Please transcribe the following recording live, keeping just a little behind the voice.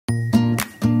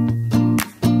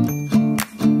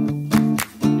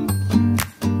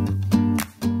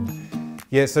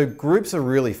Yeah, so groups are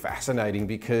really fascinating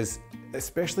because,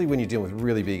 especially when you're dealing with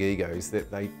really big egos, that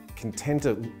they can tend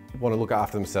to want to look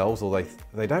after themselves, or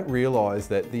they don't realise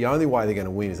that the only way they're going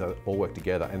to win is they all work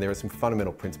together. And there are some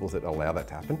fundamental principles that allow that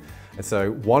to happen. And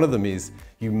so one of them is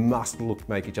you must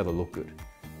make each other look good.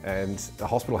 And a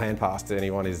hospital hand pass to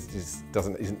anyone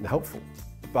isn't helpful.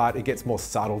 But it gets more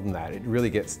subtle than that. It really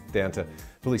gets down to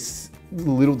really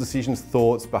little decisions,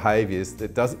 thoughts, behaviours.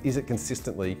 Is it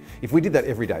consistently, if we did that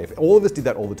every day, if all of us did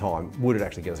that all the time, would it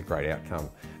actually get us a great outcome?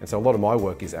 And so a lot of my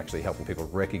work is actually helping people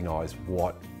recognise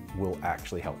what will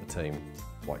actually help the team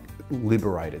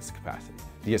liberate its capacity.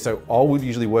 Yeah, so I would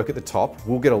usually work at the top.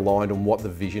 We'll get aligned on what the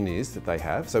vision is that they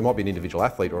have. So it might be an individual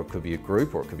athlete, or it could be a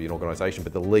group, or it could be an organisation,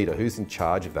 but the leader who's in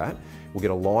charge of that will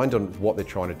get aligned on what they're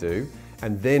trying to do,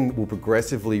 and then we'll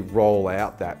progressively roll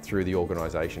out that through the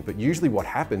organisation. But usually what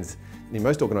happens in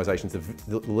most organisations,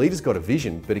 the leader's got a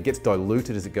vision, but it gets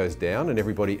diluted as it goes down and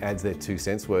everybody adds their 2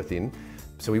 cents worth in.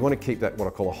 So we want to keep that what I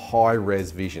call a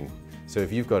high-res vision. So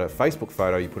if you've got a Facebook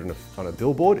photo you put on a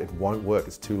billboard, it won't work,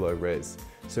 it's too low res.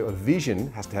 So a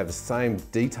vision has to have the same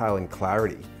detail and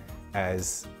clarity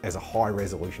as a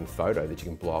high-resolution photo that you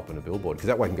can blow up on a billboard, because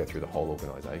that way it can go through the whole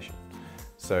organisation.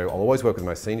 So I'll always work with the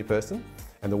most senior person,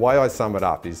 and the way I sum it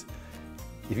up is,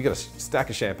 if you've got a stack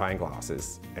of champagne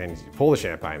glasses and you pour the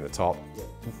champagne in the top,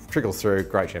 trickles through,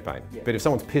 great champagne. But if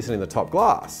someone's pissing in the top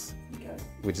glass,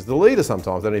 which is the leader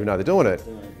sometimes, they don't even know they're doing it,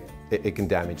 it can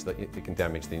damage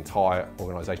the entire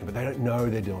organisation, but they don't know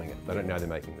they're doing it. They don't know they're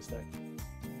making a mistake.